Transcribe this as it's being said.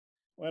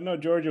Well, I know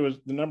Georgia was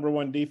the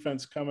 #1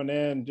 defense coming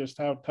in. Just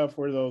how tough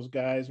were those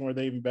guys? And were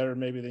they even better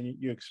maybe than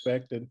you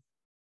expected?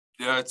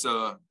 Yeah, it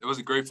was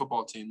a great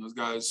football team. Those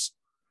guys,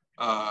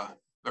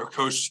 they're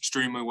coached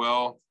extremely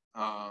well.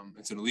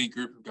 It's an elite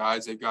group of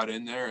guys they've got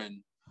in there,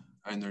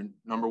 and they're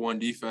 #1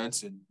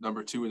 defense and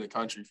 #2 in the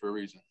country for a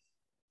reason.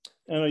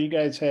 I know you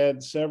guys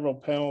had several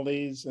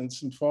penalties and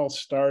some false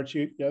starts.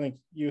 I think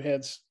you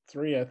had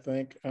 3, I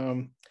think.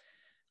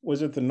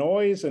 Was it the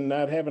noise and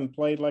not having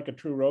played like a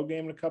true road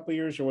game in a couple of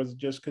years, or was it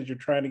just because you're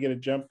trying to get a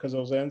jump because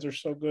those ends are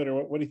so good,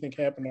 or what do you think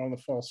happened on the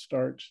false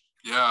starts?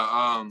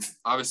 Yeah,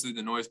 obviously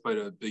the noise played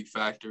a big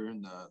factor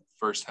in the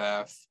first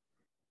half.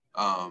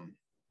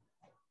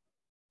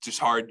 Just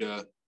hard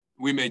to –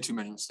 we made too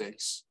many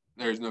mistakes.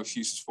 There's no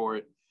excuses for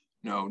it.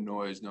 No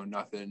noise, no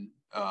nothing.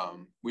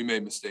 We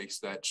made mistakes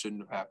that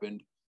shouldn't have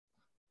happened.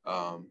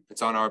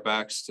 It's on our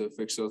backs to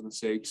fix those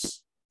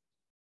mistakes,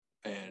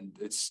 and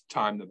it's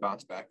time to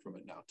bounce back from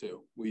it now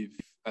too. We've,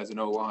 as an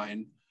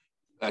O-line,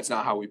 that's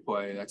not how we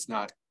play.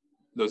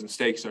 Those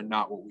mistakes are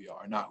not what we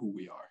are, not who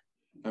we are,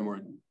 and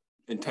we're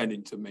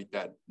intending to make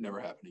that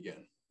never happen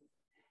again.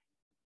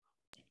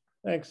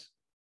 Thanks.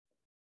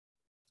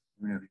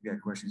 Let me know if you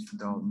got questions for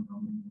Dalton.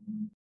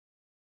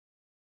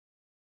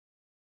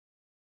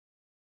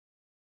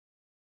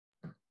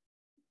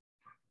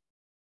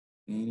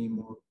 Any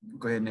more?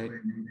 Go ahead, Nate.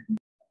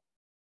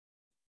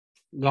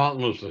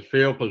 Dalton, was the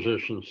field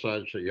position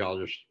such that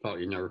y'all just thought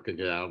you never could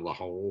get out of the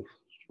hole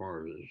as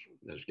far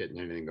as getting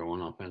anything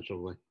going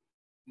offensively?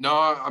 No,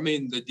 I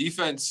mean, the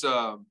defense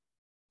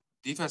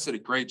did a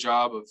great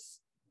job of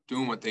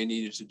doing what they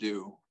needed to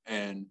do.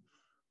 And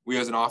we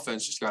as an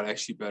offense just got to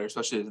execute better,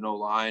 especially as an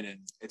O-line.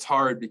 And it's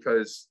hard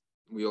because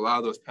we allow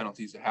those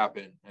penalties to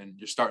happen, and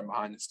you're starting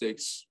behind the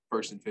sticks,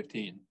 1st and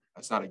 15.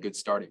 That's not a good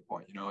starting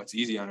point. You know, it's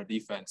easy on a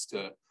defense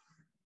to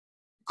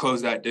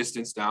close that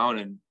distance down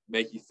and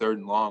make you 3rd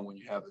and long when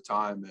you have the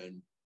time.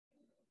 And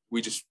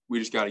we just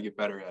got to get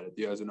better at it.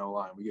 As an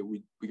O-line,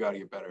 we got to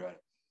get better at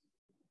it.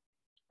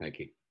 Thank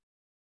you.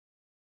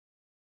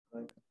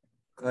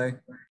 Clay.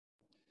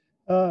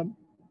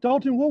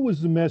 Dalton, what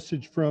was the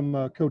message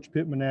from Coach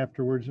Pittman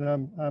afterwards?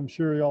 And I'm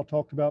sure y'all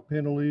talked about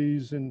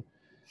penalties and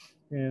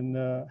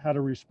how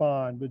to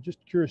respond, but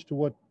just curious to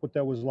what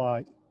that was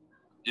like.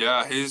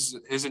 Yeah,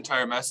 his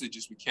entire message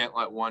is we can't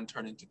let one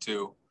turn into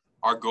 2.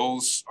 Our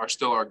goals are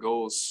still our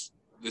goals.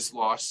 This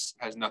loss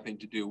has nothing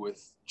to do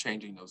with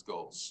changing those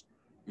goals.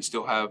 We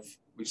still have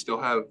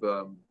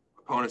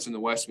opponents in the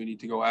West we need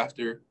to go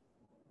after,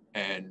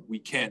 and we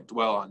can't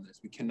dwell on this.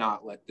 We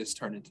cannot let this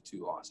turn into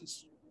 2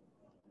 losses.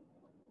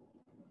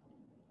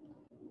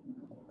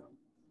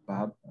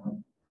 Bob.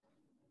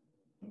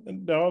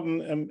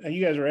 Dalton,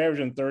 you guys are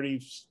averaging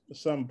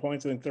 30-some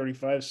points, I think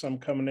 35 some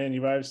coming in.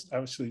 You've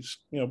obviously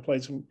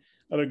played some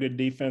other good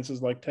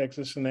defenses like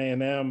Texas and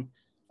A&M.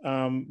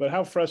 But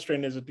how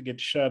frustrating is it to get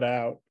shut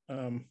out?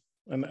 And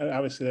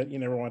obviously that you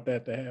never want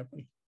that to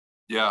happen.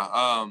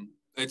 Yeah,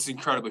 it's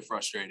incredibly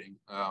frustrating,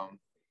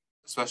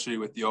 especially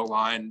with the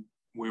O-line.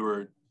 We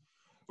were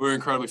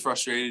incredibly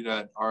frustrated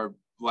at our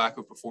lack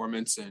of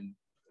performance, and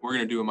we're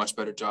going to do a much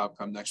better job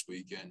come next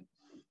week. And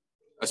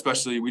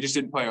especially, we just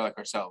didn't play like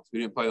ourselves. We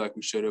didn't play like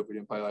we should have. We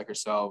didn't play like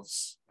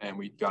ourselves, and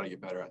we got to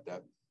get better at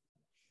that.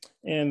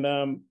 And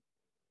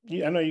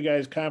I know you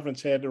guys'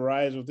 confidence had to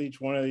rise with each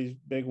one of these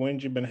big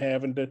wins you've been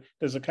having.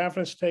 Does the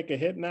confidence take a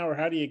hit now, or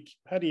how do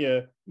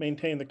you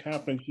maintain the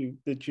confidence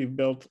that you've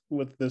built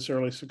with this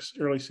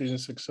early season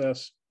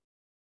success?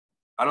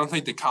 I don't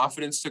think the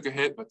confidence took a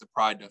hit, but the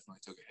pride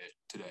definitely took a hit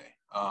today.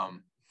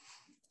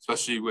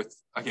 Especially with,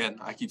 again,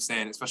 I keep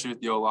saying, especially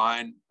with the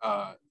O-line,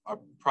 our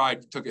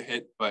pride took a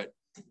hit, but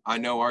I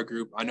know our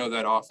group, I know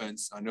that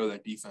offense, I know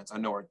that defense, I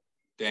know our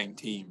dang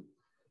team,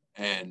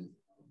 and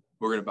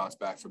we're going to bounce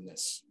back from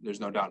this. There's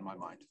no doubt in my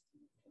mind.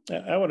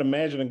 I would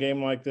imagine a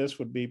game like this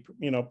would be,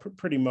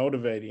 pretty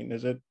motivating.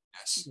 Is it?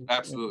 Yes,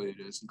 absolutely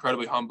it is.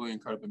 Incredibly humbling,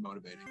 incredibly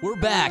motivating.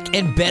 We're back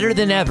and better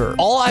than ever.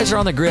 All eyes are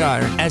on the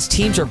gridiron as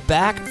teams are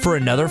back for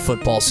another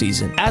football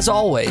season. As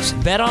always,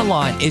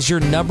 BetOnline is your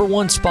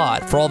 #1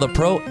 spot for all the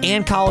pro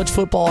and college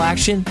football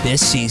action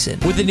this season.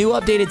 With the new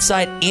updated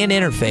site and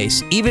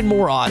interface, even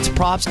more odds,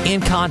 props,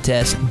 and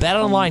contests,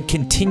 BetOnline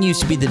continues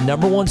to be the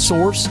 #1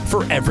 source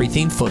for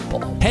everything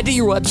football. Head to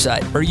your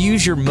website or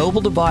use your mobile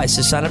device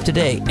to sign up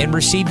today and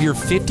receive your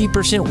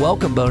 50%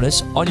 welcome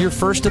bonus on your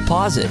first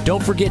deposit.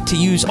 Don't forget to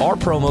use our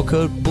promo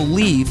code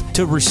BELIEVE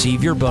to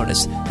receive your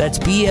bonus. That's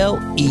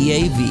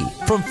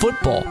BLEAV. From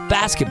football,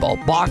 basketball,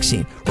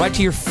 boxing, right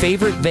to your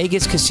favorite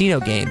Vegas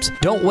casino games.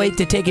 Don't wait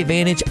to take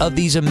advantage of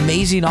these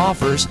amazing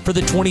offers for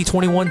the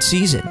 2021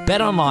 season.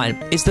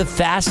 BetOnline is the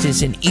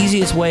fastest and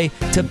easiest way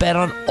to bet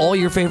on all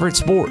your favorite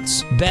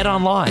sports.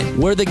 BetOnline,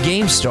 where the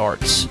game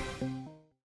starts.